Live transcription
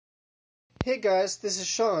Hey guys, this is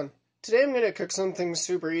Sean. Today I'm going to cook something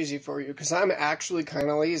super easy for you because I'm actually kind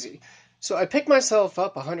of lazy. So I picked myself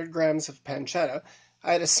up 100 grams of pancetta,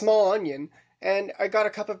 I had a small onion, and I got a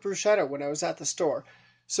cup of bruschetta when I was at the store.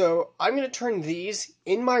 So I'm going to turn these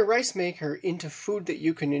in my rice maker into food that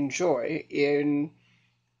you can enjoy in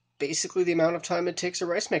basically the amount of time it takes a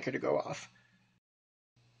rice maker to go off.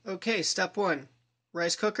 Okay, step one.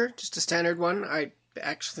 Rice cooker, just a standard one.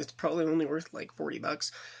 It's probably only worth like 40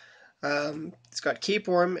 bucks. It's got keep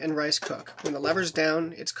warm and rice cook. When the lever's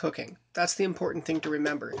down, it's cooking. That's the important thing to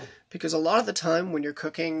remember, because a lot of the time when you're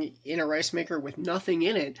cooking in a rice maker with nothing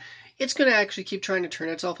in it, it's going to actually keep trying to turn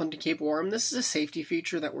itself on to keep warm. This is a safety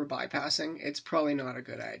feature that we're bypassing. It's probably not a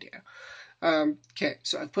good idea. Okay,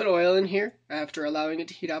 so I've put oil in here after allowing it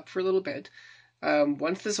to heat up for a little bit.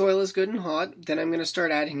 Once this oil is good and hot, then I'm going to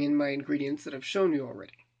start adding in my ingredients that I've shown you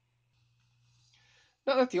already.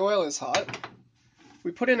 Now that the oil is hot, we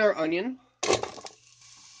put in our onion,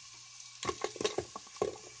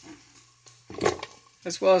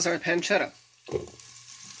 as well as our pancetta.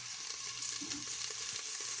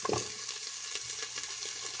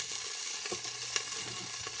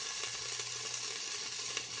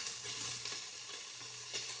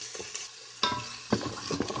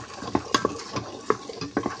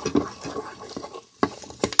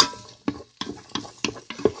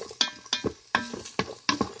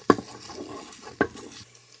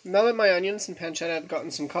 Now that my onions and pancetta have gotten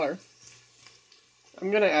some color,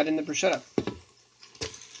 I'm going to add in the bruschetta.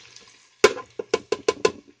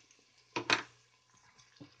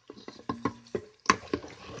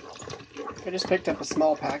 I just picked up a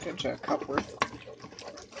small package, a cup worth.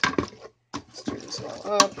 Stir this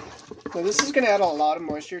all up. Now this is going to add a lot of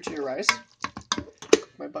moisture to your rice.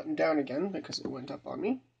 Put my button down again because it went up on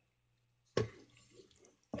me.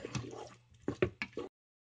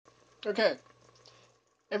 Okay,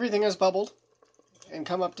 everything has bubbled and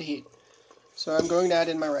come up to heat. So I'm going to add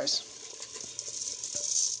in my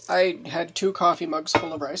rice. I had 2 coffee mugs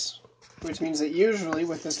full of rice, which means that usually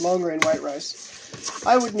with this long grain white rice,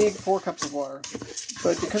 I would need 4 cups of water.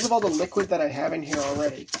 But because of all the liquid that I have in here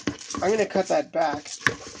already, I'm going to cut that back.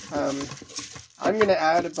 I'm going to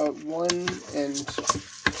add about 1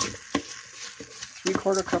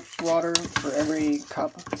 3/4 cups water for every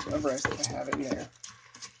cup of rice that I have in there.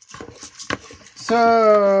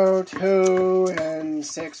 So 2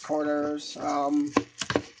 6/4,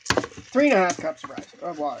 3.5 cups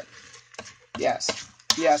of water. Yes,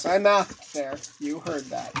 I mathed there. You heard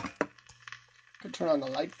that. Could turn on the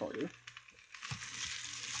light for you.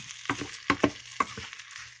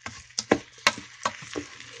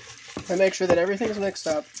 And make sure that everything's mixed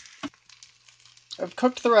up. I've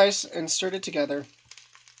cooked the rice and stirred it together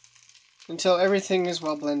until everything is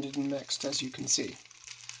well blended and mixed, as you can see.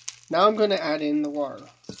 Now I'm going to add in the water.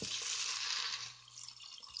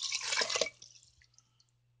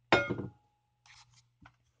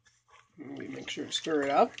 Make sure to stir it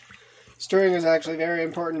up. Stirring is actually very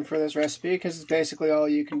important for this recipe because it's basically all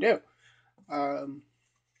you can do, other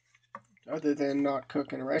than not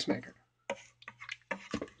cook in a rice maker.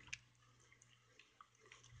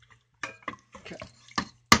 Okay.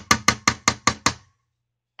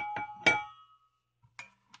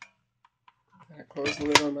 I close the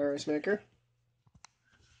lid on my rice maker.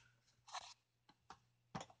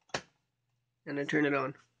 And I turn it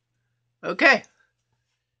on. Okay.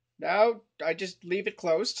 Now I just leave it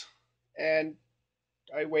closed and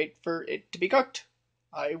I wait for it to be cooked.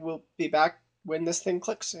 I will be back when this thing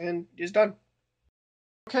clicks and is done.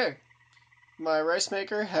 Okay. My rice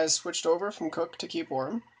maker has switched over from cook to keep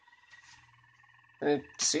warm. And it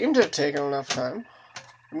seemed to have taken enough time.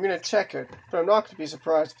 I'm going to check it, but I'm not going to be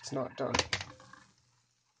surprised if it's not done.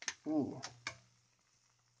 Ooh.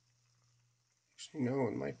 Actually, no,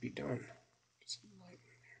 it might be done. Get some light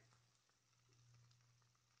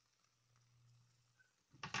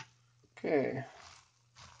in there. Okay.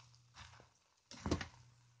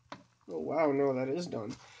 Oh wow, no, that is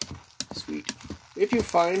done. Sweet. If you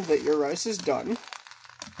find that your rice is done,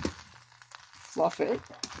 fluff it,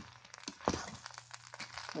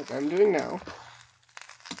 like I'm doing now.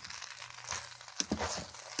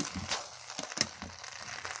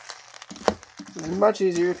 It's much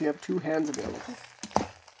easier if you have 2 hands available.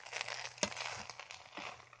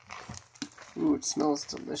 Ooh, it smells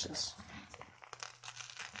delicious.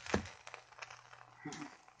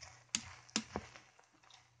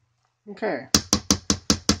 Okay.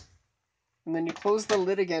 And then you close the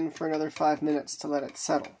lid again for another 5 minutes to let it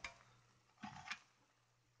settle.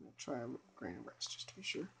 I'll try a grain of rice just to be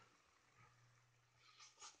sure.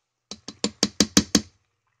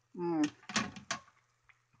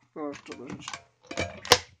 Oh, it's delicious.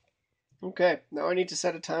 Okay, now I need to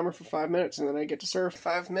set a timer for 5 minutes and then I get to serve.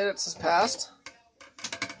 5 minutes has passed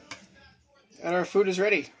and our food is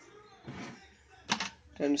ready.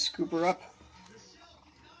 Time to scoop her up.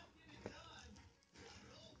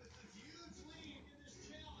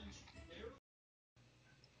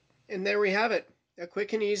 And there we have it, a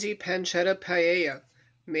quick and easy pancetta paella,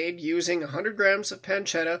 made using 100 grams of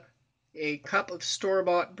pancetta, a cup of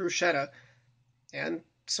store-bought bruschetta, and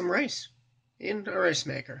some rice in a rice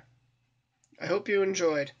maker. I hope you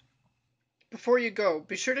enjoyed. Before you go,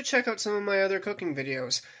 be sure to check out some of my other cooking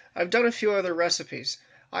videos. I've done a few other recipes.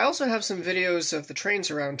 I also have some videos of the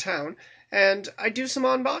trains around town, and I do some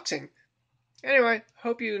unboxing. Anyway,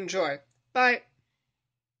 hope you enjoy. Bye!